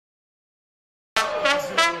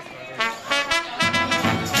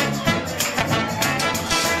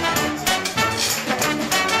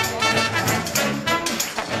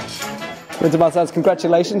Wynton Marsalis,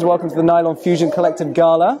 congratulations. Welcome to the Nylon Fusion Collective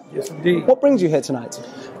Gala. Yes, indeed. What brings you here tonight?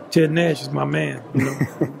 Ted Nash is my man,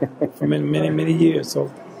 for many years.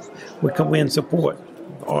 So we come in and support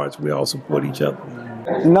the arts. We all support each other.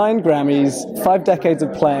 9 Grammys, 5 decades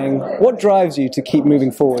of playing. What drives you to keep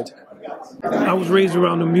moving forward? I was raised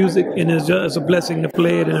around the music, and it's a blessing to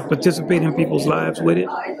play it and participate in people's lives with it.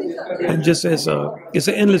 And just it's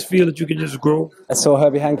an endless field that you can just grow. I saw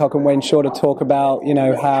Herbie Hancock and Wayne Shorter talk about,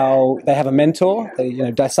 how they have a mentor. They,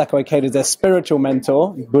 Daisaku Ikeda is their spiritual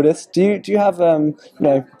mentor, Buddhist. Do you have a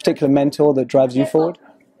particular mentor that drives you forward?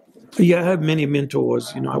 Yeah, I have many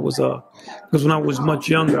mentors. I was because when I was much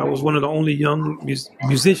younger, I was one of the only young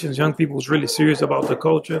musicians, young people who was really serious about the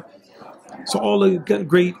culture. So all the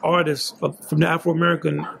great artists from the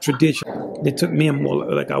Afro-American tradition, they took me in more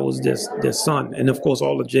like I was their son. And of course,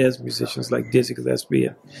 all the jazz musicians like Dizzy Gillespie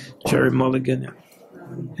and Jerry Mulligan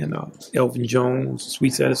and Elvin Jones,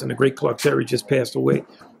 Sweet Addison, and the great Clark Terry just passed away.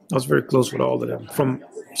 I was very close with all of them,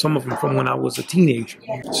 some of them from when I was a teenager.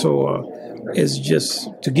 So it's just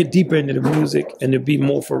to get deeper into the music and to be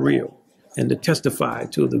more for real and to testify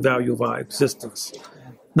to the value of our existence.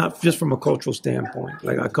 Not just from a cultural standpoint.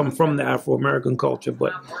 Like I come from the Afro-American culture,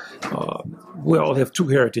 but we all have 2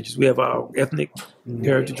 heritages. We have our ethnic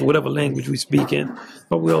heritage, whatever language we speak in,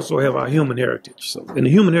 but we also have our human heritage. And the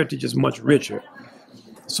human heritage is much richer.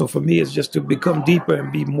 So for me, it's just to become deeper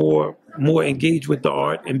and be more engaged with the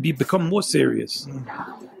art and become more serious.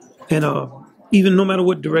 And even no matter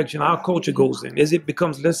what direction our culture goes in, as it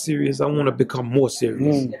becomes less serious, I want to become more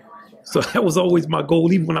serious. So that was always my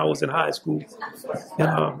goal, even when I was in high school.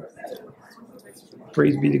 And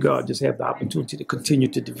praise be to God, just have the opportunity to continue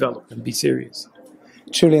to develop and be serious.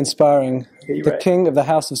 Truly inspiring. Yeah, the right. King of the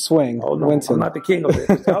House of Swing, Oh, no, Wynton. I'm not the king of it.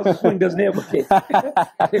 The House of Swing doesn't have a king.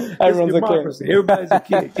 Everyone's a king. Everybody's a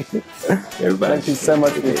king. Thank you so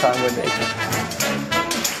much for your time with me.